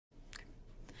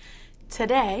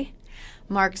Today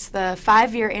marks the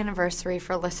 5-year anniversary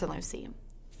for Listen Lucy.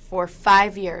 For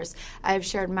 5 years, I have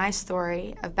shared my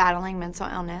story of battling mental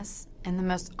illness in the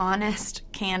most honest,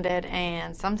 candid,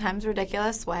 and sometimes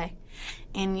ridiculous way,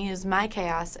 and used my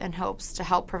chaos in hopes to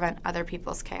help prevent other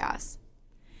people's chaos.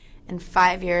 In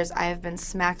 5 years, I have been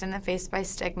smacked in the face by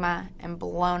stigma and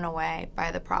blown away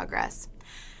by the progress.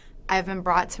 I have been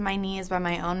brought to my knees by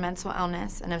my own mental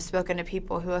illness and have spoken to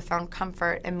people who have found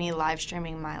comfort in me live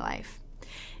streaming my life.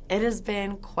 It has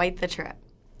been quite the trip.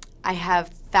 I have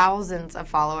thousands of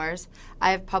followers.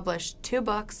 I have published 2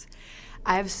 books.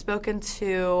 I have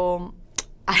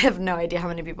no idea how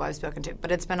many people I've spoken to, but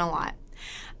it's been a lot.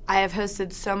 I have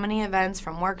hosted so many events,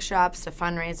 from workshops to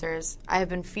fundraisers. I have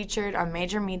been featured on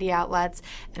major media outlets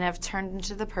and have turned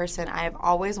into the person I have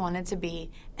always wanted to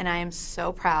be, and I am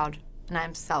so proud, and I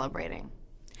am celebrating.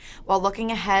 While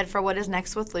looking ahead for what is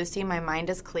next with Lucy, my mind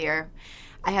is clear.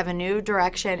 I have a new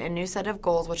direction and new set of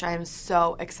goals, which I am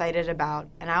so excited about,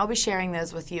 and I will be sharing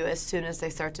those with you as soon as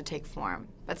they start to take form.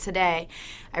 But today,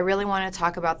 I really want to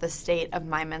talk about the state of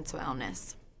my mental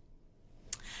illness.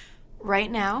 Right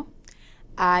now,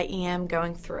 I am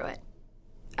going through it.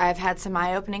 I've had some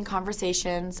eye-opening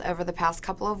conversations over the past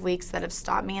couple of weeks that have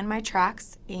stopped me in my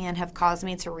tracks and have caused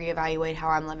me to reevaluate how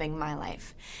I'm living my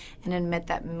life and admit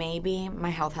that maybe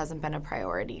my health hasn't been a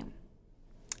priority.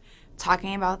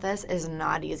 Talking about this is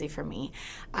not easy for me.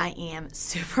 I am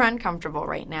super uncomfortable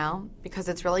right now because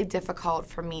it's really difficult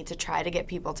for me to try to get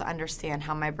people to understand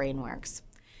how my brain works.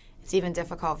 It's even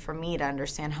difficult for me to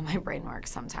understand how my brain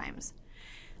works sometimes.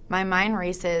 My mind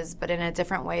races, but in a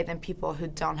different way than people who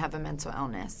don't have a mental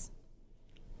illness.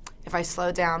 If I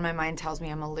slow down, my mind tells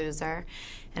me I'm a loser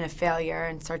and a failure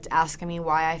and starts asking me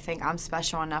why I think I'm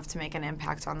special enough to make an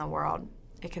impact on the world.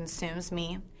 It consumes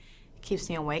me, it keeps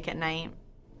me awake at night,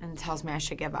 and tells me I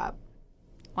should give up.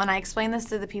 When I explain this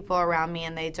to the people around me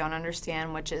and they don't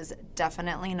understand, which is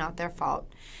definitely not their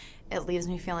fault, it leaves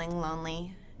me feeling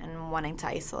lonely and wanting to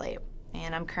isolate,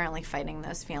 and I'm currently fighting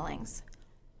those feelings.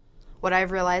 What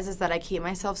I've realized is that I keep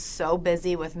myself so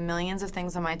busy with millions of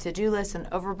things on my to-do list and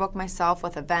overbook myself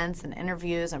with events and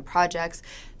interviews and projects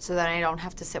so that I don't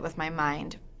have to sit with my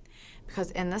mind. Because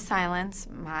in the silence,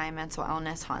 my mental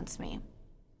illness haunts me.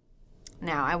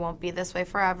 Now, I won't be this way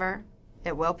forever.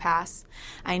 It will pass.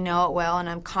 I know it will, and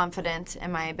I'm confident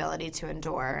in my ability to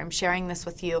endure. I'm sharing this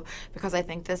with you because I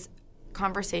think this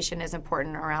conversation is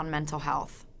important around mental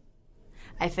health.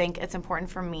 I think it's important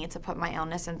for me to put my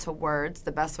illness into words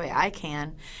the best way I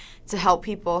can to help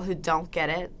people who don't get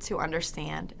it to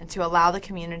understand and to allow the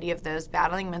community of those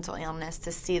battling mental illness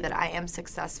to see that I am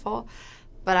successful,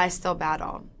 but I still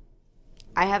battle.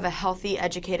 I have a healthy,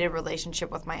 educated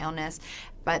relationship with my illness,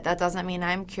 but that doesn't mean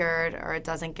I'm cured or it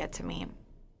doesn't get to me.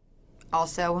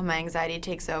 Also, when my anxiety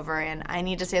takes over, and I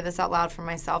need to say this out loud for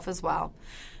myself as well,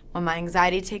 when my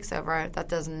anxiety takes over, that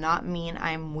does not mean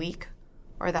I'm weak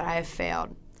or that I have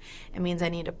failed. It means I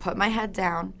need to put my head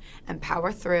down and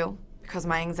power through because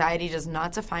my anxiety does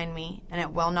not define me and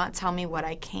it will not tell me what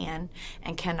I can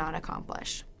and cannot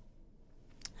accomplish.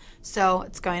 So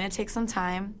it's going to take some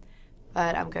time,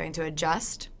 but I'm going to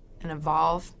adjust and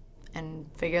evolve and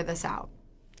figure this out.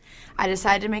 I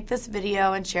decided to make this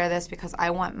video and share this because I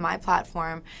want my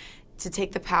platform to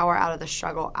take the power out of the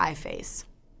struggle I face.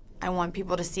 I want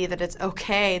people to see that it's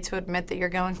okay to admit that you're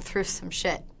going through some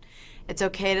shit. It's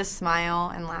okay to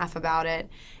smile and laugh about it.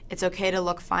 It's okay to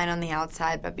look fine on the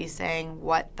outside but be saying,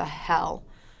 what the hell,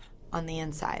 on the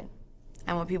inside.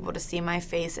 I want people to see my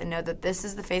face and know that this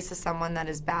is the face of someone that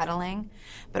is battling,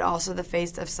 but also the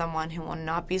face of someone who will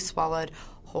not be swallowed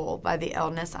whole by the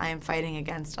illness I am fighting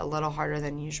against a little harder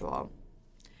than usual.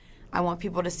 I want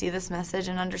people to see this message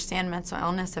and understand mental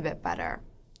illness a bit better.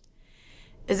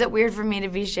 Is it weird for me to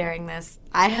be sharing this?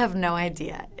 I have no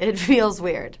idea. It feels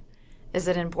weird. Is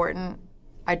it important?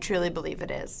 I truly believe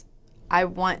it is. I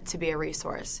want to be a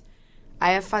resource.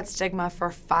 I have fought stigma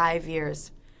for 5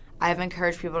 years. I have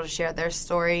encouraged people to share their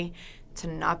story, to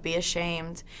not be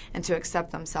ashamed, and to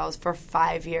accept themselves for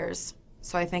 5 years.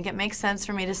 So I think it makes sense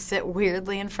for me to sit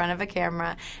weirdly in front of a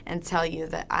camera and tell you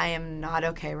that I am not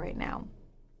okay right now.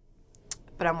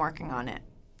 But I'm working on it.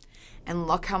 And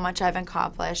look how much I've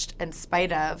accomplished in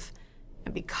spite of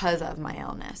and because of my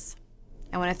illness.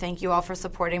 I want to thank you all for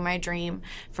supporting my dream,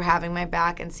 for having my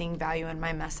back and seeing value in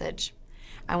my message.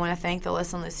 I want to thank the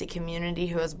Listen Lucy community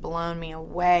who has blown me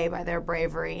away by their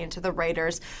bravery, and to the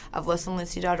writers of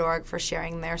listenlucy.org for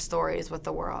sharing their stories with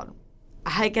the world.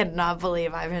 I cannot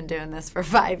believe I've been doing this for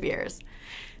 5 years.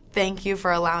 Thank you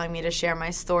for allowing me to share my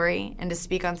story and to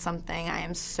speak on something I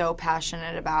am so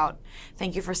passionate about.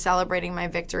 Thank you for celebrating my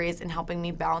victories and helping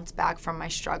me bounce back from my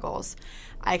struggles.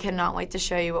 I cannot wait to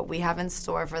show you what we have in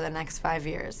store for the next 5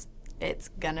 years. It's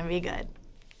gonna be good.